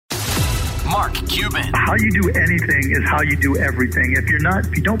Mark Cuban. How you do anything is how you do everything. If you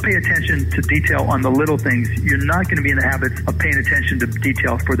don't pay attention to detail on the little things, you're not going to be in the habit of paying attention to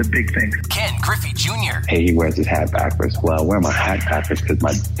detail for the big things. Ken Griffey Jr. Hey, he wears his hat backwards. Well, I wear my hat backwards because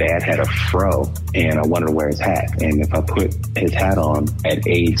my dad had a fro and I wanted to wear his hat. And if I put his hat on at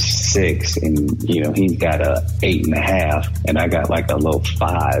age 6 and, he's got a 8.5 and I got like a low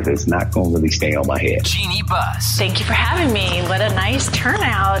 5, it's not going to really stay on my head. Jeannie Buss. Thank you for having me. What a nice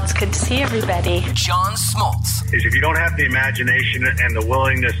turnout. It's good to see everybody. John Smoltz. Is if you don't have the imagination and the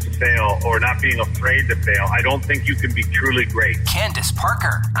willingness to fail or not being afraid to fail, I don't think you can be truly great. Candace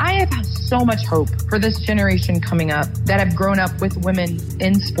Parker. I have so much hope for this generation coming up that have grown up with women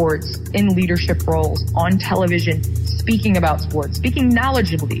in sports, in leadership roles, on television, speaking about sports, speaking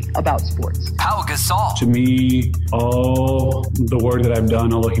knowledgeably about sports. Pau Gasol. To me, all the work that I've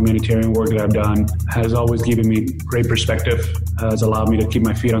done, all the humanitarian work that I've done has always given me great perspective, has allowed me to keep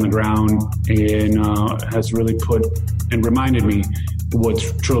my feet on the ground, and has really put and reminded me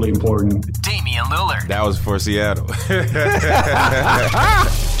what's truly important. Damian Lillard. That was for Seattle.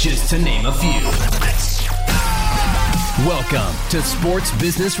 Just to name a few. Welcome to Sports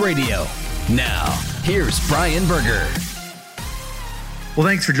Business Radio. Now, here's Brian Berger. Well,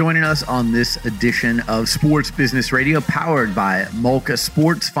 thanks for joining us on this edition of Sports Business Radio, powered by Malka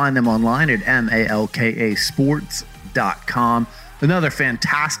Sports. Find them online at malkasports.com. Another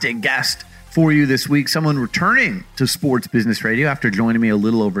fantastic guest for you this week, someone returning to Sports Business Radio after joining me a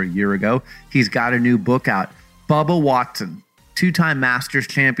little over a year ago. He's got a new book out. Bubba Watson, two-time Masters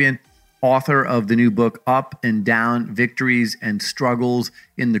champion, author of the new book, Up and Down, Victories and Struggles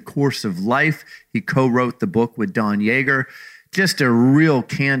in the Course of Life. He co-wrote the book with Don Yeager. Just a real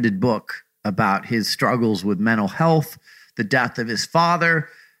candid book about his struggles with mental health, the death of his father,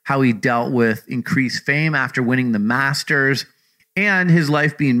 how he dealt with increased fame after winning the Masters, and his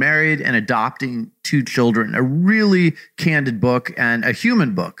life being married and adopting 2 children. A really candid book and a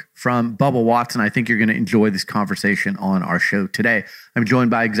human book from Bubba Watson. I think you're going to enjoy this conversation on our show today. I'm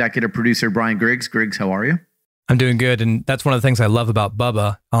joined by executive producer Brian Griggs. Griggs, how are you? I'm doing good. And that's one of the things I love about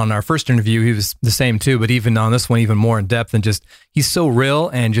Bubba. On our first interview, he was the same too, but even on this one, even more in depth, and just, he's so real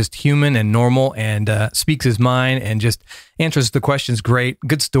and just human and normal, and speaks his mind and just answers the questions great,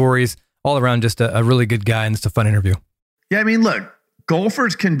 good stories, all around just a really good guy, and it's a fun interview. Yeah, I mean, look,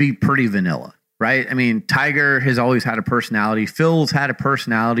 golfers can be pretty vanilla, right? I mean, Tiger has always had a personality. Phil's had a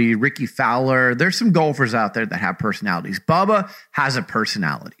personality. Ricky Fowler. There's some golfers out there that have personalities. Bubba has a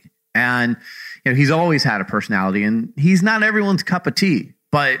personality. And he's always had a personality. And he's not everyone's cup of tea.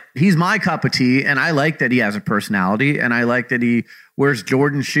 But he's my cup of tea, and I like that he has a personality, and I like that he wears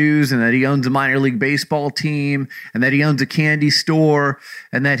Jordan shoes, and that he owns a minor league baseball team, and that he owns a candy store,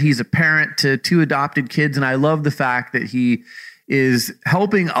 and that he's a parent to 2 adopted kids. And I love the fact that he is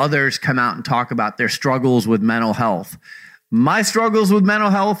helping others come out and talk about their struggles with mental health. My struggles with mental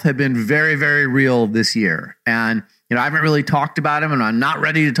health have been very, very real this year. And, I haven't really talked about them, and I'm not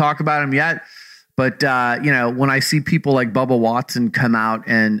ready to talk about them yet. But, when I see people like Bubba Watson come out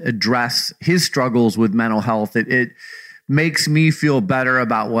and address his struggles with mental health, it makes me feel better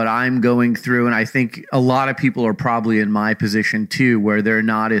about what I'm going through. And I think a lot of people are probably in my position too, where they're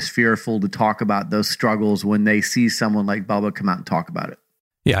not as fearful to talk about those struggles when they see someone like Bubba come out and talk about it.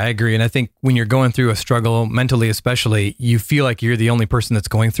 Yeah, I agree. And I think when you're going through a struggle, mentally especially, you feel like you're the only person that's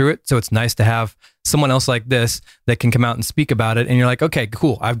going through it. So it's nice to have someone else like this that can come out and speak about it. And you're like, okay,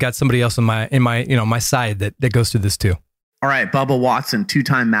 cool. I've got somebody else in my my side that goes through this too. All right, Bubba Watson,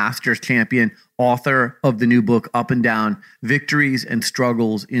 2-time Masters champion, author of the new book, Up and Down, Victories and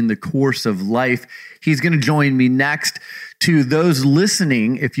Struggles in the Course of Life. He's going to join me next. To those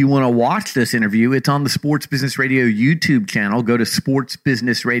listening, if you want to watch this interview, it's on the Sports Business Radio YouTube channel. Go to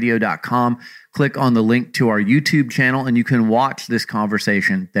sportsbusinessradio.com, click on the link to our YouTube channel, and you can watch this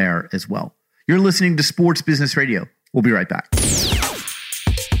conversation there as well. You're listening to Sports Business Radio. We'll be right back.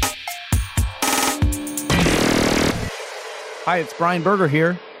 Hi, it's Brian Berger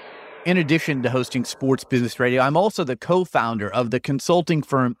here. In addition to hosting Sports Business Radio, I'm also the co-founder of the consulting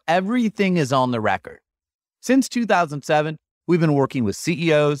firm Everything is on the Record. Since 2007, we've been working with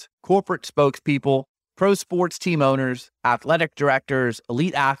CEOs, corporate spokespeople, pro sports team owners, athletic directors,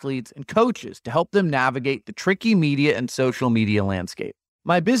 elite athletes, and coaches to help them navigate the tricky media and social media landscape.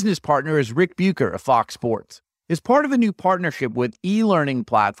 My business partner is Rick Bucher of Fox Sports. As part of a new partnership with e-learning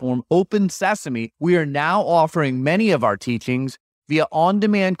platform Open Sesame, we are now offering many of our teachings via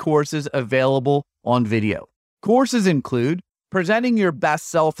on-demand courses available on video. Courses include presenting your best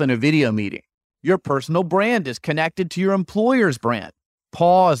self in a video meeting, your personal brand is connected to your employer's brand,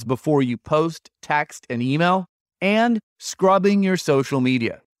 pause before you post, text, and email, and scrubbing your social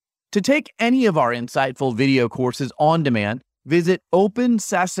media. To take any of our insightful video courses on demand, visit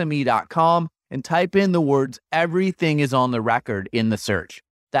opensesame.com and type in the words "everything is on the record" in the search.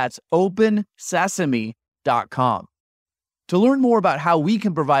 That's opensesame.com. To learn more about how we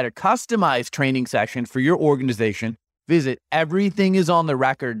can provide a customized training session for your organization, visit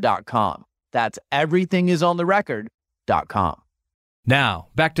everythingisontherecord.com. That's everythingisontherecord.com. Now,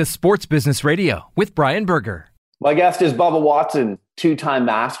 back to Sports Business Radio with Brian Berger. My guest is Bubba Watson, two-time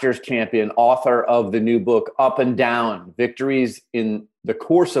Masters champion, author of the new book, Up and Down, Victories in the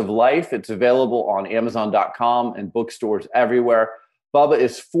Course of Life. It's available on Amazon.com and bookstores everywhere. Bubba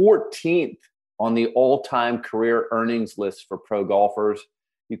is 14th on the all-time career earnings list for pro golfers.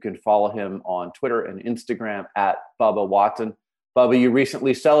 You can follow him on Twitter and Instagram at Bubba Watson. Bubba, you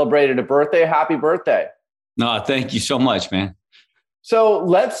recently celebrated a birthday. Happy birthday. No, thank you so much, man. So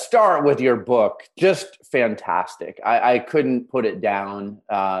let's start with your book. Just fantastic. I couldn't put it down.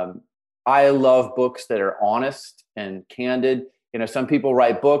 I love books that are honest and candid. You know, some people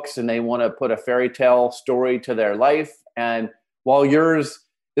write books and they want to put a fairy tale story to their life. And while yours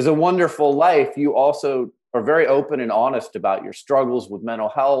is a wonderful life, you also are very open and honest about your struggles with mental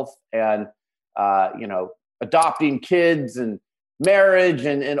health and, adopting kids and marriage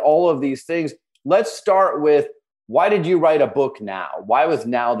and all of these things. Let's start with, why did you write a book now? Why was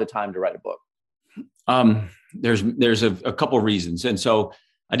now the time to write a book? There's a couple of reasons. And so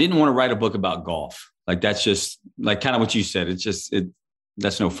I didn't want to write a book about golf. Like, that's just like kind of what you said.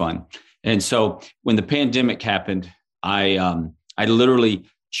 That's no fun. And so when the pandemic happened, I literally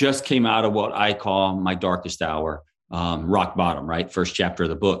just came out of what I call my darkest hour, rock bottom, right? First chapter of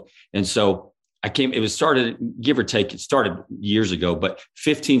the book. And so it started, give or take, it started years ago, but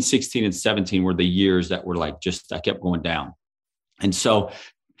 15, 16, and 17 were the years that were like, I kept going down. And so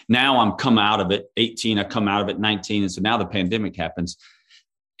now I'm come out of it, 18, I come out of it, 19. And so now the pandemic happens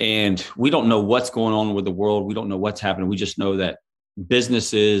and we don't know what's going on with the world. We don't know what's happening. We just know that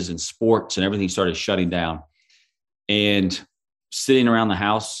businesses and sports and everything started shutting down. And sitting around the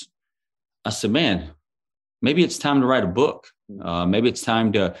house, I said, man, maybe it's time to write a book. Maybe it's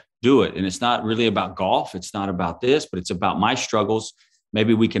time to do it. And it's not really about golf. It's not about this, but it's about my struggles.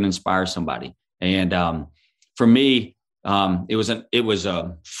 Maybe we can inspire somebody. And for me, it was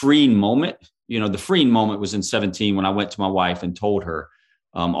a freeing moment. You know, the freeing moment was in 17 when I went to my wife and told her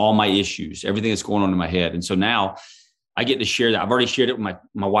all my issues, everything that's going on in my head. And so now I get to share that. I've already shared it with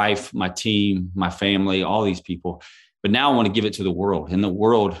my wife, my team, my family, all these people. But now I want to give it to the world, and the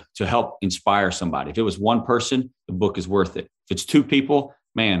world to help inspire somebody. If it was one person, the book is worth it. If it's two people,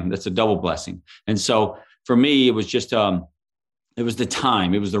 man, that's a double blessing. And so for me, it was just, it was the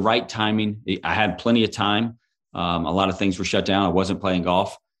time. It was the right timing. I had plenty of time. A lot of things were shut down. I wasn't playing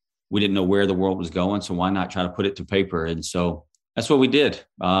golf. We didn't know where the world was going. So why not try to put it to paper? And so that's what we did.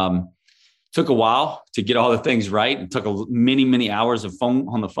 Took a while to get all the things right. It took many, many hours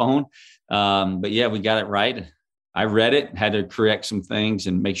on the phone. But yeah, we got it right. I read it, had to correct some things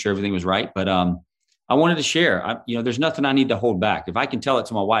and make sure everything was right. But I wanted to share. There's nothing I need to hold back. If I can tell it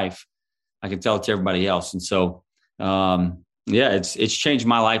to my wife, I can tell it to everybody else. And so, it's changed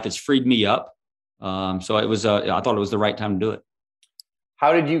my life. It's freed me up. So it was. I thought it was the right time to do it.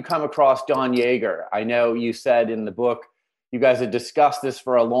 How did you come across Don Yeager? I know you said in the book you guys had discussed this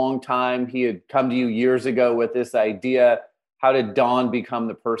for a long time. He had come to you years ago with this idea. How did Don become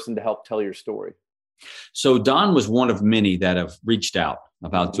the person to help tell your story? So Don was one of many that have reached out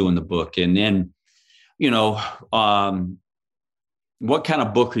about doing the book. And then, what kind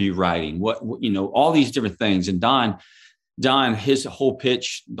of book are you writing? All these different things. And Don, his whole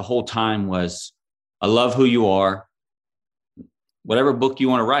pitch the whole time was, I love who you are. Whatever book you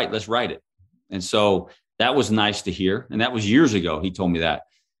want to write, let's write it. And so that was nice to hear. And that was years ago. He told me that,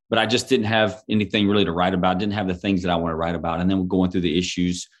 but I just didn't have anything really to write about. Didn't have the things that I want to write about. And then we're going through the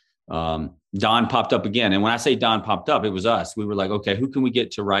issues. Don popped up again. And when I say Don popped up, it was us. We were like, okay, who can we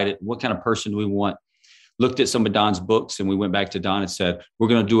get to write it? What kind of person do we want? Looked at some of Don's books and we went back to Don and said, we're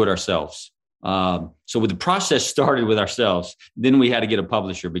going to do it ourselves. So with the process started with ourselves, then we had to get a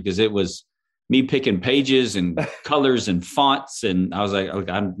publisher because it was me picking pages and colors and fonts. And I was like, look,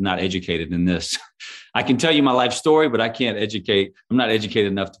 I'm not educated in this. I can tell you my life story, but I'm not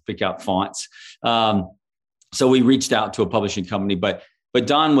educated enough to pick out fonts. So we reached out to a publishing company, but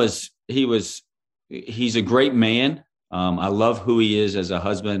Don he's a great man. I love who he is as a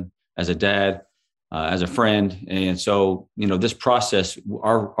husband, as a dad, as a friend. And so, this process,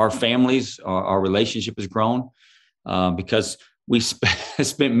 our families, our relationship has grown because we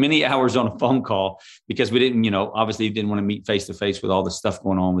spent many hours on a phone call because we didn't, obviously didn't want to meet face to face with all the stuff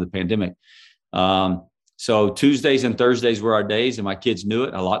going on with the pandemic. So Tuesdays and Thursdays were our days, and my kids knew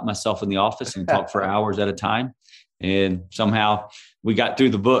it. I locked myself in the office and talked for hours at a time. And somehow we got through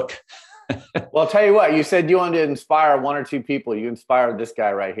the book. Well, I'll tell you what, you said you wanted to inspire one or two people. You inspired this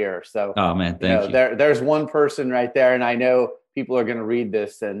guy right here. So, oh man, thank you. There's one person right there. And I know people are going to read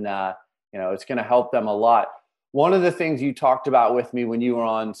this and, it's going to help them a lot. One of the things you talked about with me when you were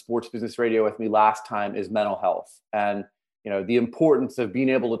on Sports Business Radio with me last time is mental health and, the importance of being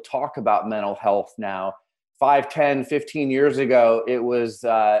able to talk about mental health now. 5, 10, 15 years ago, it was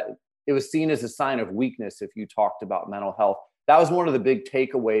seen as a sign of weakness if you talked about mental health. That was one of the big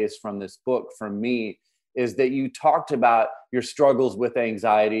takeaways from this book from me, is that you talked about your struggles with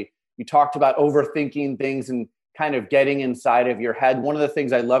anxiety. You talked about overthinking things and kind of getting inside of your head. One of the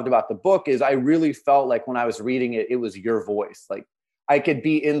things I loved about the book is I really felt like when I was reading it, it was your voice. Like I could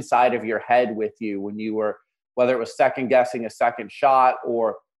be inside of your head with you when you were, whether it was second guessing a second shot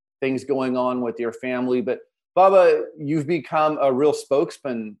or things going on with your family. But Bubba, you've become a real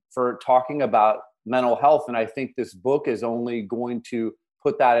spokesman for talking about mental health. And I think this book is only going to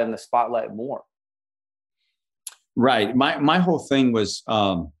put that in the spotlight more. Right. My whole thing was,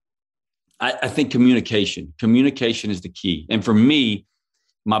 I think communication is the key. And for me,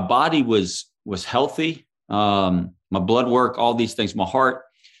 my body was healthy. My blood work, all these things, my heart,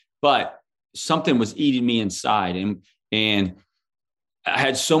 but something was eating me inside. And I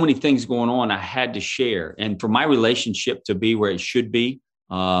had so many things going on I had to share. And for my relationship to be where it should be,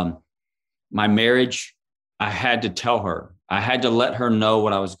 my marriage, I had to tell her. I had to let her know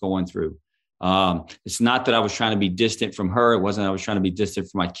what I was going through. It's not that I was trying to be distant from her. It wasn't I was trying to be distant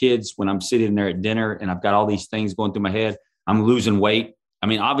from my kids. When I'm sitting there at dinner and I've got all these things going through my head, I'm losing weight. I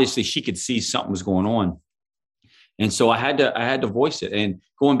mean, obviously she could see something was going on. And so I had to voice it. And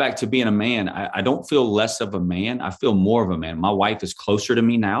going back to being a man, I don't feel less of a man. I feel more of a man. My wife is closer to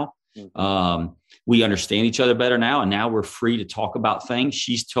me now. Mm-hmm. We understand each other better now. And now we're free to talk about things.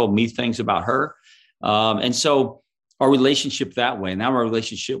 She's told me things about her. And so our relationship that way, now our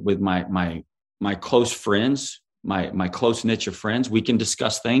relationship with my close friends, my close niche of friends, we can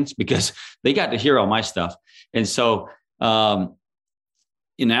discuss things because they got to hear all my stuff. And so,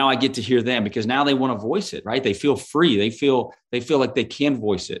 now I get to hear them because now they want to voice it, right? They feel free. They feel like they can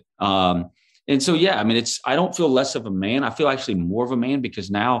voice it. And so, yeah, I mean, I don't feel less of a man. I feel actually more of a man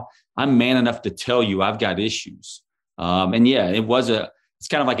because now I'm man enough to tell you I've got issues. And yeah, it's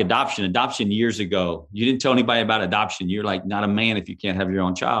kind of like adoption. Adoption years ago, you didn't tell anybody about adoption. You're like not a man if you can't have your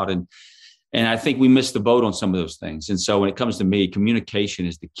own child. And I think we missed the boat on some of those things. And so when it comes to me, communication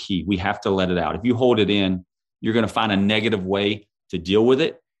is the key. We have to let it out. If you hold it in, you're going to find a negative way to deal with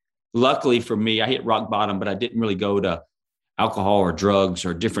it. Luckily for me, I hit rock bottom, but I didn't really go to alcohol or drugs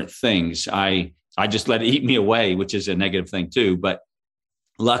or different things. I just let it eat me away, which is a negative thing too. But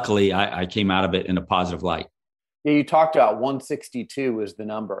luckily I came out of it in a positive light. Yeah, you talked about 162 was the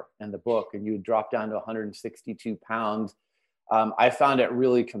number in the book, and you dropped down to 162 pounds. I found it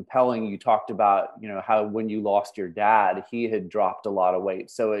really compelling. You talked about, how when you lost your dad, he had dropped a lot of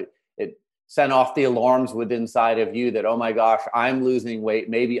weight. So it sent off the alarms within inside of you that, oh my gosh, I'm losing weight.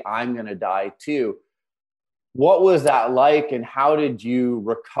 Maybe I'm going to die too. What was that like, and how did you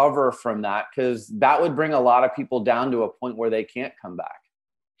recover from that? Because that would bring a lot of people down to a point where they can't come back.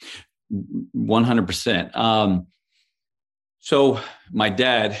 100%. So my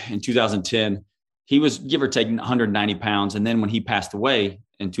dad in 2010, he was give or take 190 pounds. And then when he passed away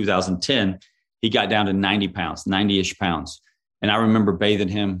in 2010, he got down to 90 pounds, 90-ish pounds. And I remember bathing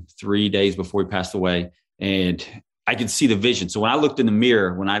him 3 days before he passed away. And I could see the vision. So when I looked in the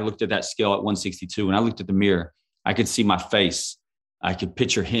mirror, when I looked at that scale at 162, when I looked at the mirror, I could see my face. I could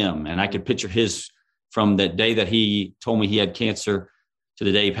picture him, and I could picture his from that day that he told me he had cancer to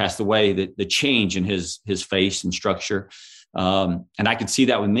the day he passed away, the change in his face and structure. And I could see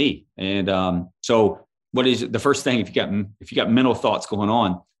that with me. And so what is the first thing, if you got mental thoughts going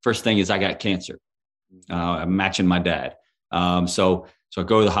on, first thing is I got cancer, matching my dad. So I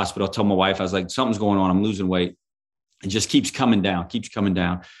go to the hospital, tell my wife, I was like, something's going on. I'm losing weight. It just keeps coming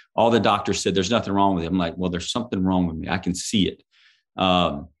down. All the doctors said, there's nothing wrong with it. I'm like, well, there's something wrong with me. I can see it.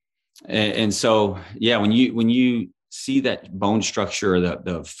 And so, yeah, when you see that bone structure, or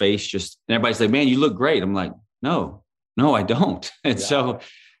the face, just, and everybody's like, man, you look great. I'm like, no, I don't. And so,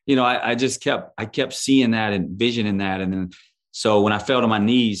 I just kept seeing that and visioning that. And then, so when I fell to my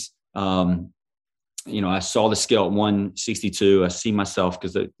knees, I saw the scale at 162. I see myself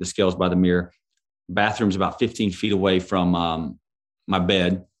because the scale's by the mirror. Bathroom's about 15 feet away from my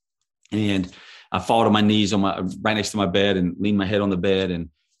bed. And I fall to my knees right next to my bed and lean my head on the bed and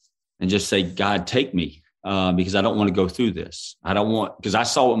just say, God, take me, because I don't want to go through this. Because I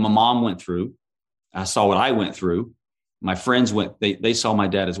saw what my mom went through. I saw what I went through. My friends they saw my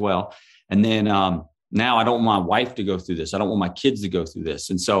dad as well. And then now I don't want my wife to go through this. I don't want my kids to go through this.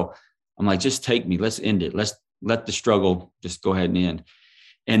 And so I'm like, just take me, let's end it. Let's let the struggle just go ahead and end.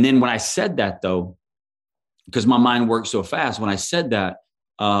 And then when I said that though, because my mind works so fast, when I said that,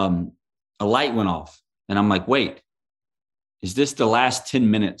 a light went off and I'm like, wait, is this the last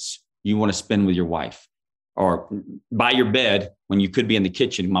 10 minutes you want to spend with your wife or by your bed when you could be in the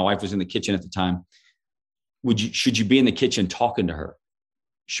kitchen? My wife was in the kitchen at the time. Should you be in the kitchen talking to her,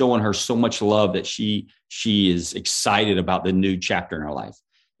 showing her so much love that she is excited about the new chapter in her life?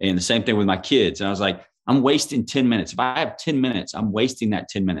 And the same thing with my kids. And I was like, I'm wasting 10 minutes. If I have 10 minutes, I'm wasting that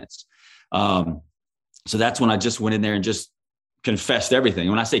 10 minutes. So that's when I just went in there and just confessed everything.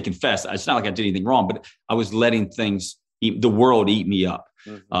 When I say confess, it's not like I did anything wrong, but I was letting the world eat me up.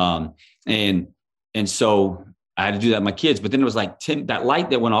 Mm-hmm. And so I had to do that with my kids. But then it was like that light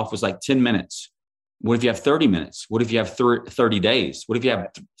that went off was like 10 minutes. What if you have 30 minutes? What if you have 30 days? What if you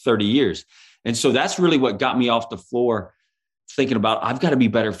have 30 years? And so that's really what got me off the floor thinking about, I've got to be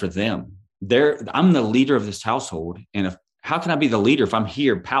better for them. I'm the leader of this household. And how can I be the leader if I'm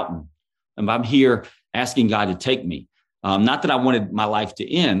here pouting and I'm here asking God to take me? Not that I wanted my life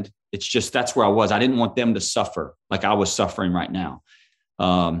to end. It's just, that's where I was. I didn't want them to suffer like I was suffering right now.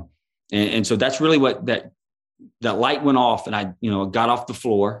 And so that's really what that light went off and I, got off the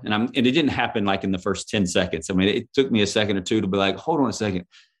floor and it didn't happen like in the first 10 seconds. I mean, it took me a second or two to be like, hold on a second,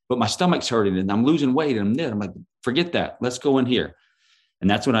 but my stomach's hurting and I'm losing weight and I'm like, forget that. Let's go in here. And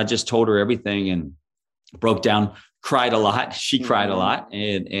that's when I just told her everything and broke down, cried a lot. She cried a lot.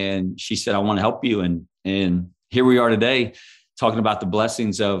 And she said, I want to help you. And here we are today talking about the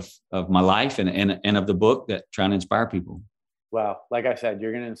blessings of my life and of the book that trying to inspire people. Well, like I said,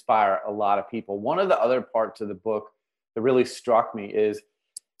 you're going to inspire a lot of people. One of the other parts of the book that really struck me is,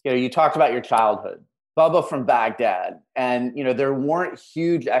 you talked about your childhood, Bubba from Baghdad, and, there weren't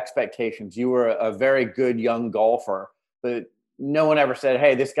huge expectations. You were a very good young golfer, but no one ever said,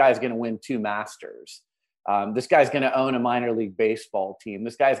 hey, this guy's going to win 2 Masters. This guy's going to own a minor league baseball team.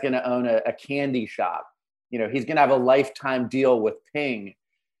 This guy's going to own a candy shop. He's going to have a lifetime deal with Ping.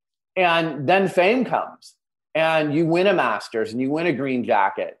 And then fame comes. And you win a Masters and you win a green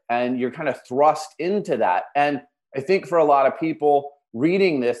jacket and you're kind of thrust into that. And I think for a lot of people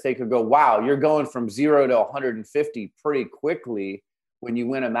reading this, they could go, wow, you're going from 0 to 150 pretty quickly when you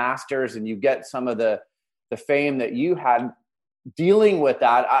win a Masters and you get some of the fame that you had dealing with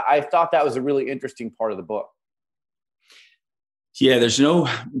that. I thought that was a really interesting part of the book. Yeah, there's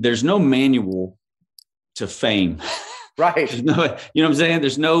no manual to fame. Right. You know what I'm saying?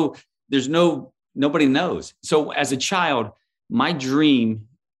 Nobody knows. So as a child, my dream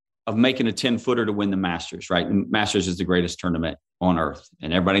of making a 10-footer to win the Masters, right? And Masters is the greatest tournament on earth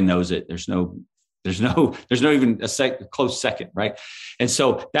and everybody knows it. There's no even a close second, right? And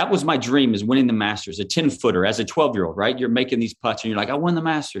so that was my dream, is winning the Masters, a 10-footer as a 12-year-old, right? You're making these putts and you're like, I won the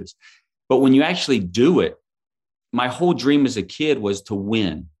Masters. But when you actually do it, my whole dream as a kid was to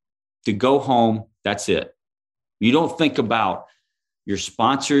win, to go home. That's it. You don't think about your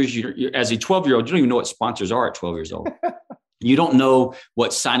sponsors. You're, as a 12-year-old, you don't even know what sponsors are at 12 years old. You don't know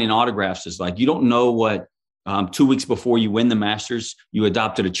what signing autographs is like. You don't know what 2 weeks before you win the Masters, you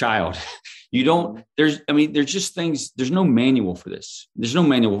adopted a child. You don't, there's just things, there's no manual for this. There's no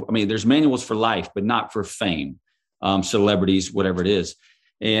manual. I mean, there's manuals for life, but not for fame, celebrities, whatever it is.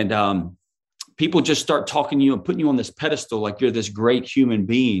 And people just start talking to you and putting you on this pedestal like you're this great human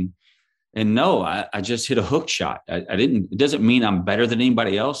being. And no, I just hit a hook shot. It doesn't mean I'm better than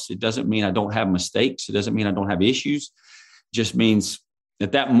anybody else. It doesn't mean I don't have mistakes. It doesn't mean I don't have issues. It just means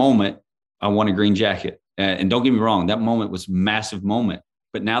at that moment, I won a green jacket. And don't get me wrong, that moment was a massive moment.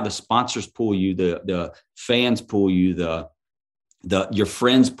 But now the sponsors pull you, the fans pull you, your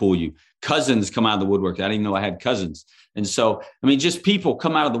friends pull you. Cousins come out of the woodwork. I didn't even know I had cousins. And so, I mean, just people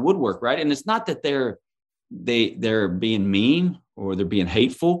come out of the woodwork, right? And it's not that they're being mean or they're being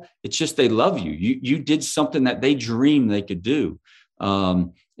hateful. It's just they love you. You did something that they dreamed they could do.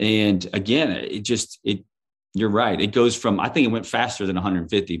 And again, you're right. It goes from, I think it went faster than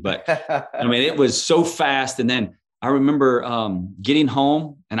 150, but I mean, it was so fast. And then I remember getting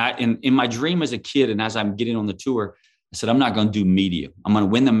home and in my dream as a kid, and as I'm getting on the tour, I said, I'm not going to do media. I'm going to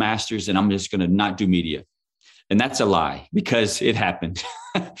win the Masters and I'm just going to not do media. And that's a lie because it happened.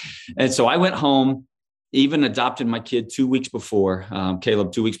 And so I went home, even adopted my kid 2 weeks before,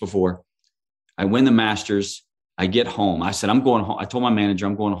 Caleb, 2 weeks before. I win the Masters. I get home. I said, I'm going home. I told my manager,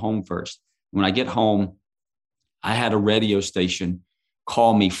 I'm going home first. When I get home, I had a radio station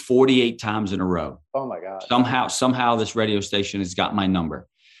call me 48 times in a row. Oh my God. Somehow this radio station has got my number.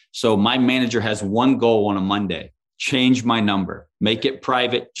 So my manager has one goal on a Monday: change my number, make it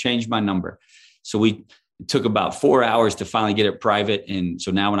private, change my number. So it took about 4 hours to finally get it private. And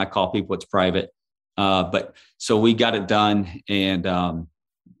so now when I call people, it's private. But so we got it done. And,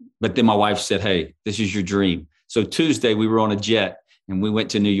 but then my wife said, hey, this is your dream. So Tuesday we were on a jet and we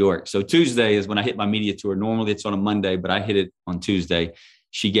went to New York. So Tuesday is when I hit my media tour. Normally it's on a Monday, but I hit it on Tuesday.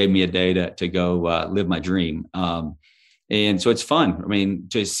 She gave me a day to go live my dream. And so it's fun. I mean,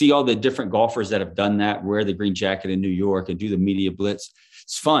 to see all the different golfers that have done that, wear the green jacket in New York and do the media blitz,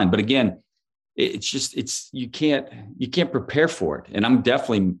 it's fun. But again, you can't prepare for it. And I'm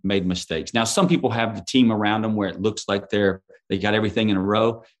definitely made mistakes. Now, some people have the team around them where it looks like they got everything in a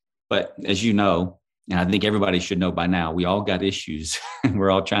row. But as you know, and I think everybody should know by now, we all got issues and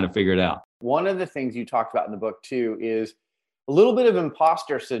we're all trying to figure it out. One of the things you talked about in the book too is a little bit of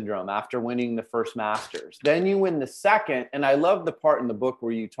imposter syndrome after winning the first Masters. Then you win the second. And I love the part in the book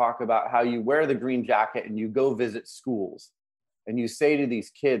where you talk about how you wear the green jacket and you go visit schools and you say to these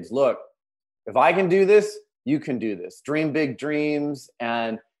kids, look, if I can do this, you can do this. Dream big dreams.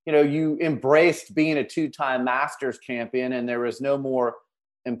 And, you embraced being a 2-time Masters champion and there was no more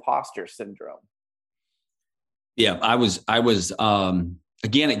imposter syndrome. Yeah, I was,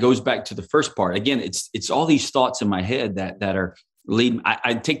 again, it goes back to the first part. Again, it's all these thoughts in my head that are leading.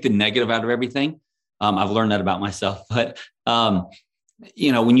 I take the negative out of everything. I've learned that about myself. But,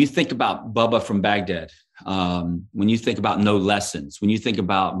 when you think about Bubba from Baghdad, when you think about no lessons, when you think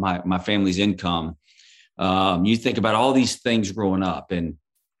about my family's income, you think about all these things growing up and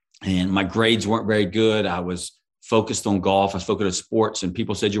my grades weren't very good. I was focused on golf. I was focused on sports and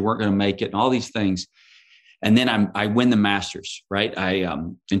people said you weren't going to make it and all these things. And then I win the Masters, right?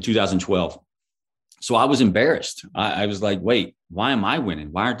 In 2012. So I was embarrassed. I was like, wait, why am I winning?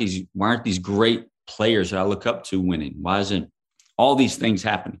 Why aren't these great players that I look up to winning? Why isn't all these things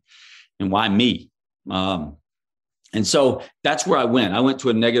happening? And why me? And so that's where I went. I went to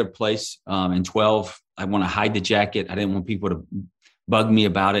a negative place in 12. I want to hide the jacket. I didn't want people to bug me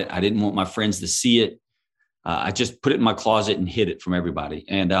about it. I didn't want my friends to see it. I just put it in my closet and hid it from everybody.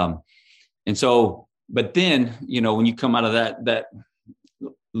 And so, but then, when you come out of that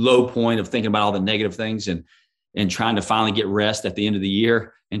low point of thinking about all the negative things and trying to finally get rest at the end of the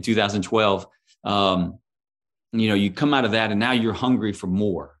year in 2012, you come out of that and now you're hungry for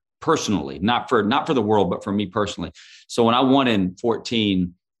more personally, not for the world, but for me personally. So when I won in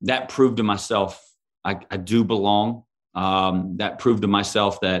 14, that proved to myself, I do belong. That proved to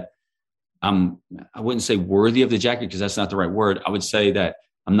myself that I wouldn't say worthy of the jacket because that's not the right word. I would say that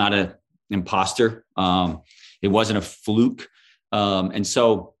I'm not an imposter. It wasn't a fluke. And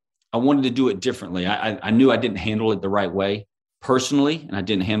so I wanted to do it differently. I knew I didn't handle it the right way personally, and I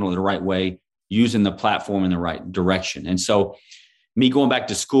didn't handle it the right way using the platform in the right direction. And so me going back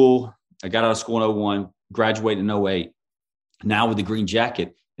to school, I got out of school in 01, graduated in 08, now with the green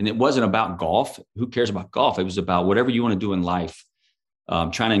jacket. And it wasn't about golf. Who cares about golf? It was about whatever you want to do in life,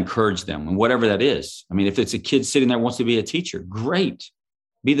 trying to encourage them and whatever that is. I mean, if it's a kid sitting there who wants to be a teacher, great.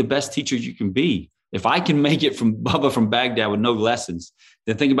 Be the best teacher you can be. If I can make it from Bubba from Baghdad with no lessons,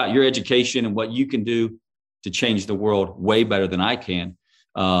 then think about your education and what you can do to change the world way better than I can.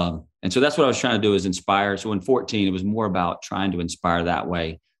 And so that's what I was trying to do, is inspire. So in 14, it was more about trying to inspire that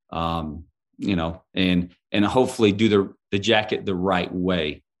way, and hopefully do the jacket the right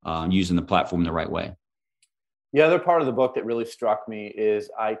way, using the platform the right way. The other part of the book that really struck me is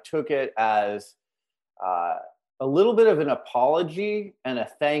I took it as a little bit of an apology and a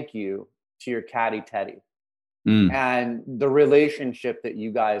thank you to your caddy, Teddy, and the relationship that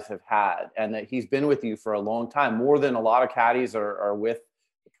you guys have had, and that he's been with you for a long time, more than a lot of caddies are with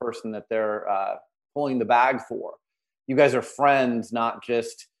the person that they're pulling the bag for. You guys are friends, not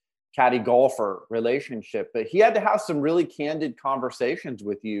just caddy golfer relationship, but he had to have some really candid conversations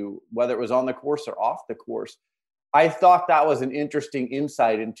with you, whether it was on the course or off the course. I thought that was an interesting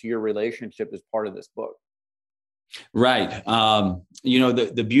insight into your relationship as part of this book. Right.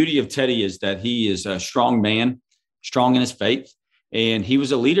 The beauty of Teddy is that he is a strong man, strong in his faith. And he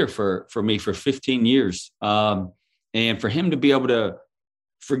was a leader for me for 15 years. And for him to be able to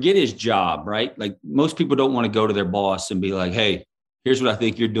forget his job, right? Like most people don't want to go to their boss and be like, hey, here's what I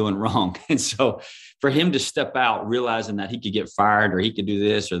think you're doing wrong. And so for him to step out, realizing that he could get fired or he could do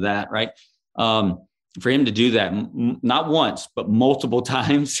this or that, right? For him to do that, not once, but multiple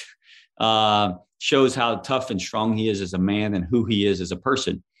times, shows how tough and strong he is as a man and who he is as a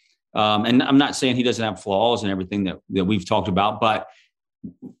person. And I'm not saying he doesn't have flaws and everything that we've talked about, but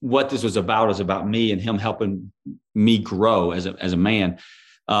what this was about is about me and him helping me grow as a man.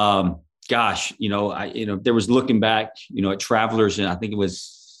 There was looking back, at Travelers, and I think it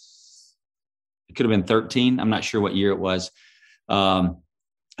was it could have been 13. I'm not sure what year it was.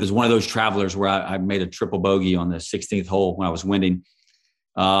 It was one of those travelers where I made a triple bogey on the 16th hole when I was winding.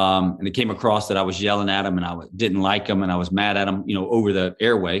 And it came across that I was yelling at him and I didn't like him and I was mad at him, over the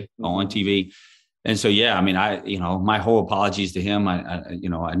airway on TV. And so, yeah, I mean, my whole apologies to him.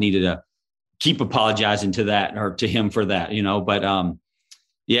 I needed to keep apologizing to that or to him for that, but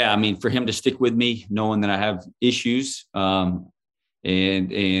yeah, I mean, for him to stick with me, knowing that I have issues,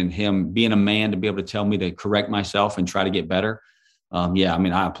 and him being a man to be able to tell me to correct myself and try to get better. Yeah, I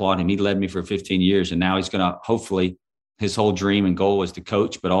mean, I applaud him. He led me for 15 years and now he's going to hopefully, his whole dream and goal is to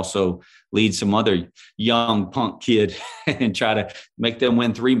coach, but also lead some other young punk kid and try to make them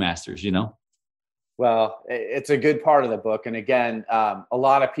win 3 Masters, Well, it's a good part of the book. And again, a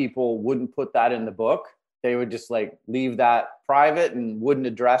lot of people wouldn't put that in the book. They would just leave that private and wouldn't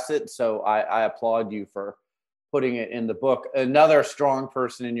address it. So I applaud you for putting it in the book. Another strong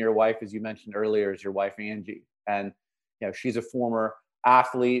person in your wife, as you mentioned earlier, is your wife, Angie. And, she's a former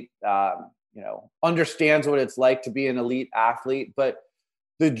athlete, understands what it's like to be an elite athlete, but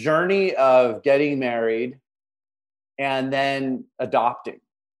the journey of getting married and then adopting,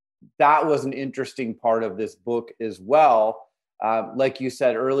 that was an interesting part of this book as well. Like you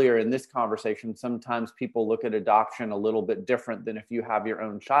said earlier in this conversation, sometimes people look at adoption a little bit different than if you have your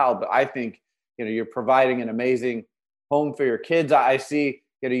own child. But I think, you're providing an amazing home for your kids. I see,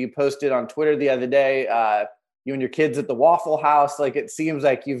 you posted on Twitter the other day, you and your kids at the Waffle House. It seems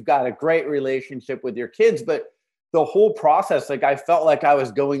like you've got a great relationship with your kids, but the whole process, I felt like I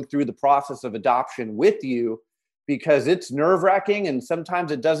was going through the process of adoption with you because it's nerve-wracking and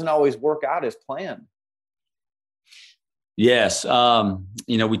sometimes it doesn't always work out as planned. Yes.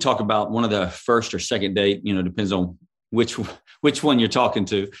 We talk about one of the first or second date, depends on which one you're talking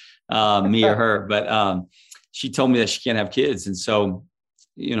to, me or her, but she told me that she can't have kids. And so,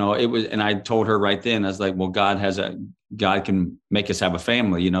 it was, and I told her right then, I was like, well, God can make us have a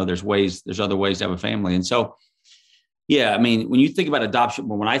family. There's other ways to have a family. And so, yeah, I mean, when you think about adoption,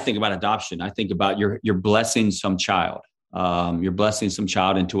 when I think about adoption, I think about you're blessing some child. You're blessing some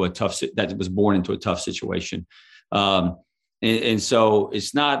child that was born into a tough situation. And so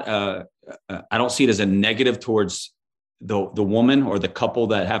it's not, I don't see it as a negative towards the woman or the couple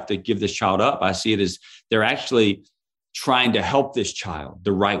that have to give this child up. I see it as they're actually trying to help this child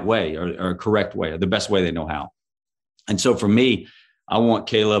the right way or correct way or the best way they know how. And so for me, I want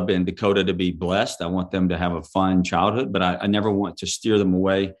Caleb and Dakota to be blessed. I want them to have a fun childhood, but I never want to steer them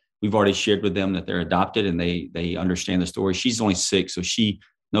away. We've already shared with them that they're adopted and they understand the story. She's only 6, so she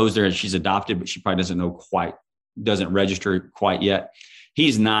knows she's adopted, but she probably doesn't register quite yet.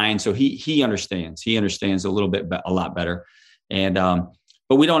 He's 9, so he understands. He understands a lot better. And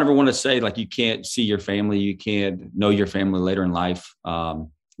but we don't ever want to say you can't see your family, you can't know your family later in life.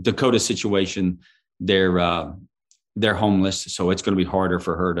 Dakota's situation, they're homeless, so it's going to be harder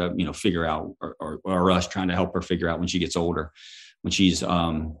for her to figure out, or us trying to help her figure out when she gets older, when she's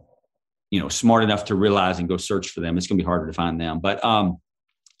smart enough to realize and go search for them. It's going to be harder to find them. But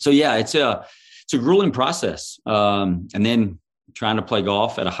so yeah, it's a grueling process. And then trying to play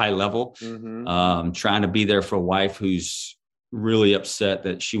golf at a high level, trying to be there for a wife who's really upset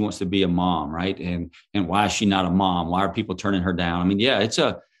that she wants to be a mom, right? And why is she not a mom? Why are people turning her down? I mean, yeah, it's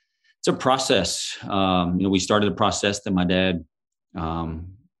a process. We started the process. Then my dad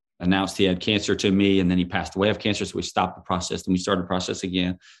announced he had cancer to me, and then he passed away of cancer. So we stopped the process and we started the process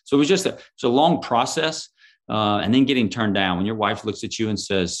again. So it was just it's a long process. And then getting turned down. When your wife looks at you and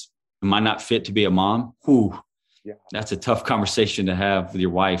says, am I not fit to be a mom? Yeah. That's a tough conversation to have with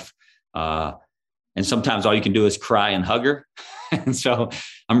your wife. And sometimes all you can do is cry and hug her. And so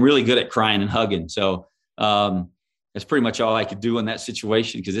I'm really good at crying and hugging. So that's pretty much all I could do in that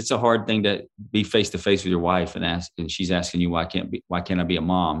situation, because it's a hard thing to be face to face with your wife and she's asking you, why can't I be a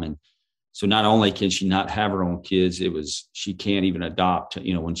mom? And so not only can she not have her own kids, she can't even adopt,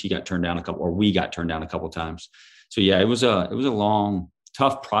 when she got turned down we got turned down a couple of times. So yeah, it was a long,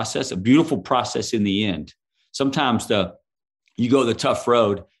 tough process, a beautiful process in the end. Sometimes you go the tough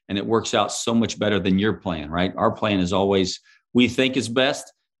road and it works out so much better than your plan, right? Our plan is always, we think is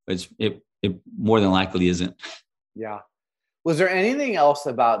best, but it more than likely isn't. Yeah. Was there anything else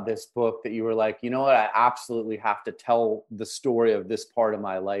about this book that you were like, you know what, I absolutely have to tell the story of this part of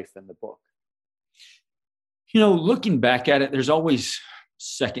my life in the book? Looking back at it, there's always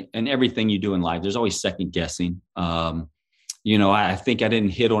and everything you do in life, there's always second guessing. I think I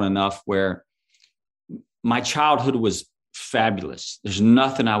didn't hit on enough where my childhood was fabulous. There's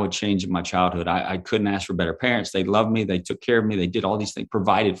nothing I would change in my childhood. I couldn't ask for better parents. They loved me. They took care of me. They did all these things,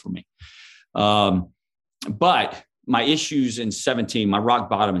 provided for me. But my issues in 17, my rock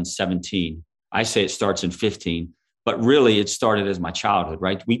bottom in 17 I say it starts in 15, but really it started as my childhood,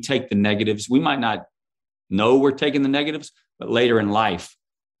 right? We take the negatives. We might not know we're taking the negatives, but later in life,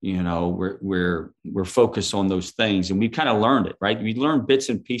 you know, we're focused on those things, and we kind of learned it, right? We learn bits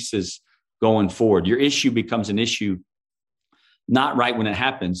and pieces going forward. Your issue becomes an issue not right when it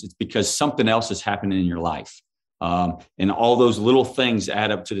happens. It's because something else is happening in your life. And all those little things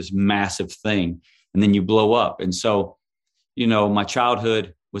add up to this massive thing, and then you blow up. And so, you know, my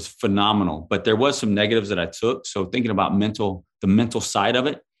childhood was phenomenal, but there was some negatives that I took. So thinking about the mental side of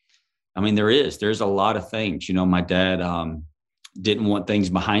it, I mean, there's a lot of things. You know, my dad didn't want things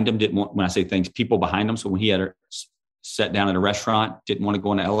behind him. When I say things, people behind him. So when he had sat down at a restaurant, didn't want to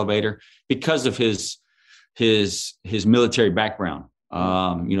go in an elevator because of his military background.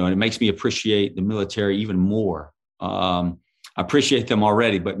 You know, and it makes me appreciate the military even more. I appreciate them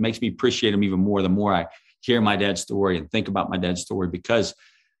already, but it makes me appreciate them even more the more I hear my dad's story and think about my dad's story, because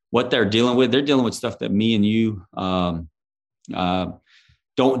what they're dealing with stuff that me and you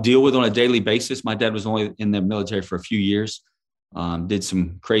don't deal with on a daily basis. My dad was only in the military for a few years, did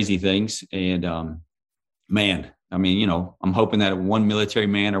some crazy things. And man, I mean, you know, I'm hoping that one military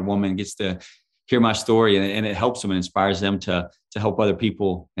man or woman gets to hear my story and it helps them and inspires them to help other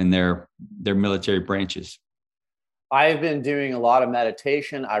people in their military branches. I've been doing a lot of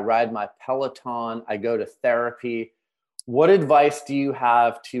meditation. I ride my Peloton. I go to therapy. What advice do you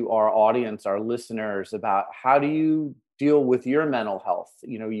have to our audience, our listeners, about how do you deal with your mental health?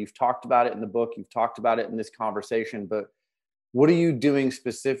 You know, you've talked about it in the book, you've talked about it in this conversation, but what are you doing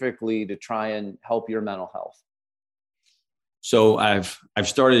specifically to try and help your mental health? So I've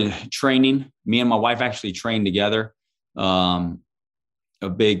started training. Me and my wife actually train together. A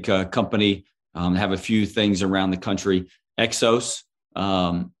big company, have a few things around the country, Exos,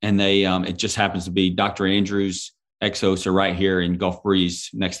 and they it just happens to be Dr. Andrews. Exos are right here in Gulf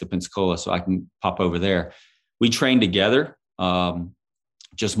Breeze next to Pensacola, so I can pop over there. We train together,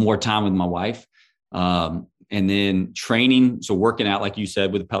 just more time with my wife, and then training. So working out, like you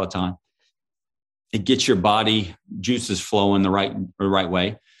said, with the Peloton. It gets your body juices flowing the right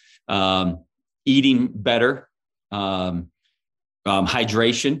way. Eating better,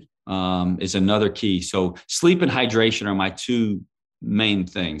 hydration is another key. So sleep and hydration are my two main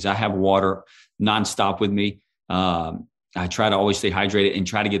things. I have water nonstop with me. I try to always stay hydrated and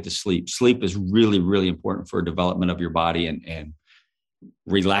try to get to sleep. Sleep is really, really important for development of your body and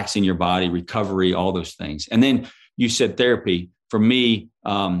relaxing your body, recovery, all those things. And then you said therapy. For me,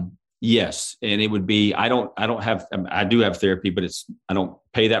 yes. And it would be, I do have therapy, but I don't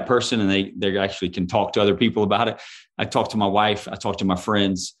pay that person, and they actually can talk to other people about it. I talk to my wife, I talk to my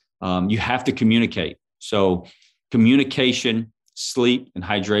friends. You have to communicate. So communication, sleep and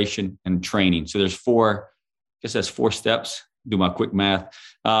hydration and training. So there's four steps. Do my quick math.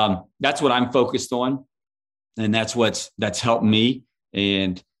 That's what I'm focused on. And that's helped me.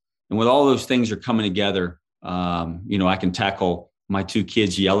 And with all those things are coming together, you know, I can tackle my two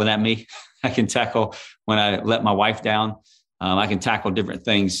kids yelling at me. I can tackle when I let my wife down. I can tackle different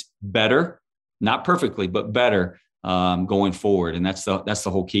things better, not perfectly, but better going forward. And that's the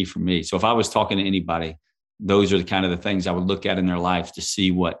whole key for me. So if I was talking to anybody, those are the kind of the things I would look at in their life to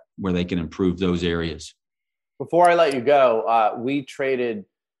see where they can improve those areas. Before I let you go, we traded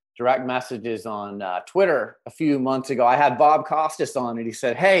direct messages on Twitter a few months ago. I had Bob Costas on, and he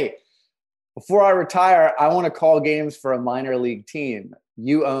said, "Hey, before I retire, I want to call games for a minor league team.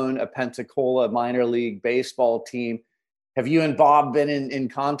 You own a Pensacola minor league baseball team. Have you and Bob been in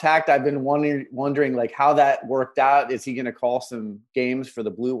contact? I've been wondering like how that worked out. Is he going to call some games for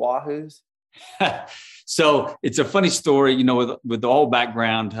the Blue Wahoos?" So it's a funny story, you know, with the whole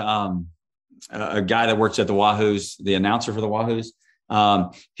background. A guy that works at the Wahoos, the announcer for the Wahoos,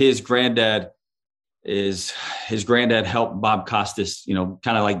 his granddad helped Bob Costas, you know,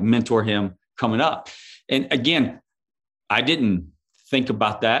 kind of like mentor him coming up. And again, I didn't think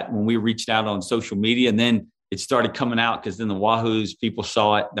about that when we reached out on social media, and then it started coming out because then the Wahoos people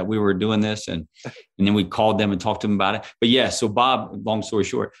saw it that we were doing this, and then we called them and talked to them about it. But yeah, so Bob, long story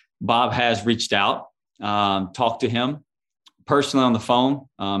short, Bob has reached out, talked to him personally on the phone.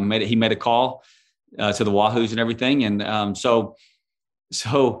 He made a call to the Wahoos and everything, and so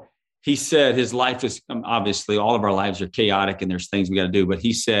he said his life is obviously all of our lives are chaotic and there's things we got to do. But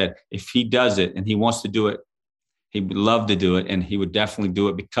he said if he does it and he wants to do it, he would love to do it, and he would definitely do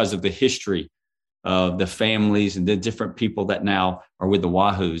it because of the history of the families and the different people that now are with the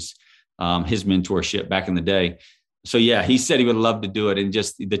Wahoos, his mentorship back in the day. So yeah, he said he would love to do it, and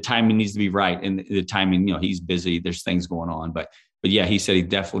just the timing needs to be right. And the timing, you know, he's busy, there's things going on, but yeah, he said he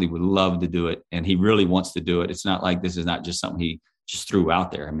definitely would love to do it, and he really wants to do it. It's not like this is not just something he just threw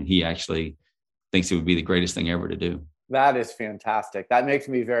out there. I mean, he actually thinks it would be the greatest thing ever to do. That is fantastic. That makes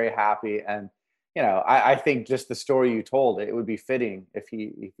me very happy. And, I think just the story you told, it would be fitting if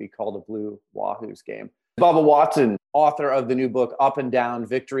he called a Blue Wahoos game. Bubba Watson, author of the new book, Up and Down,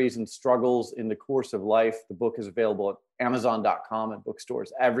 Victories and Struggles in the Course of Life. The book is available at Amazon.com and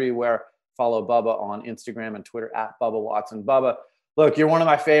bookstores everywhere. Follow Bubba on Instagram and Twitter at Bubba Watson. Bubba, look, you're one of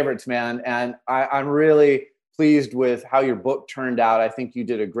my favorites, man. And I'm really pleased with how your book turned out. I think you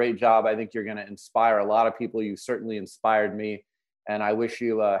did a great job. I think you're going to inspire a lot of people. You certainly inspired me. And I wish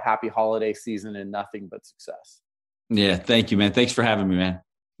you a happy holiday season and nothing but success. Yeah, thank you, man. Thanks for having me, man.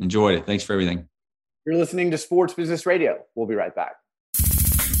 Enjoyed it. Thanks for everything. You're listening to Sports Business Radio. We'll be right back.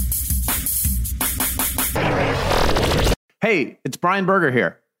 Hey, it's Brian Berger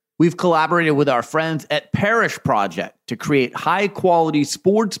here. We've collaborated with our friends at Parrish Project to create high-quality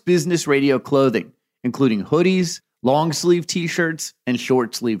sports business radio clothing, including hoodies, long-sleeve T-shirts, and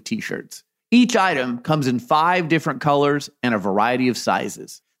short-sleeve T-shirts. Each item comes in 5 different colors and a variety of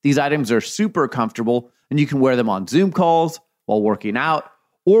sizes. These items are super comfortable, and you can wear them on Zoom calls, while working out,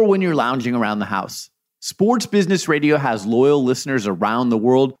 or when you're lounging around the house. Sports Business Radio has loyal listeners around the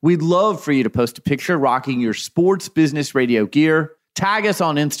world. We'd love for you to post a picture rocking your Sports Business Radio gear. Tag us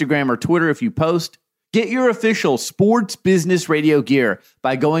on Instagram or Twitter if you post. Get your official Sports Business Radio gear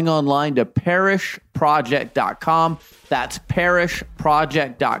by going online to parrishproject.com. That's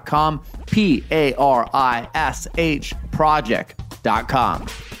parrishproject.com, Parish project.com.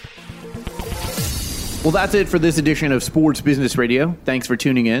 Well, that's it for this edition of Sports Business Radio. Thanks for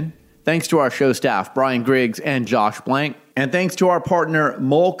tuning in. Thanks to our show staff, Brian Griggs and Josh Blank. And thanks to our partner,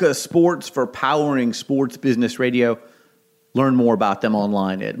 Malka Sports, for powering Sports Business Radio. Learn more about them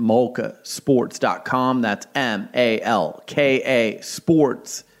online at malkasports.com. That's MALKA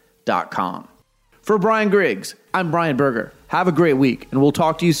sports.com. For Brian Griggs, I'm Brian Berger. Have a great week, and we'll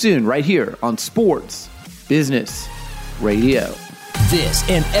talk to you soon right here on Sports Business Radio. This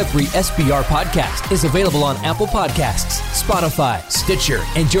and every SBR podcast is available on Apple Podcasts, Spotify, Stitcher,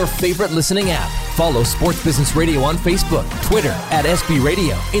 and your favorite listening app. Follow Sports Business Radio on Facebook, Twitter at SB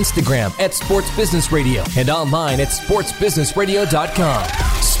Radio, Instagram at Sports Business Radio, and online at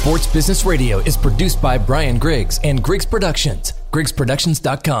sportsbusinessradio.com. Sports Business Radio is produced by Brian Griggs and Griggs Productions,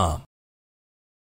 griggsproductions.com.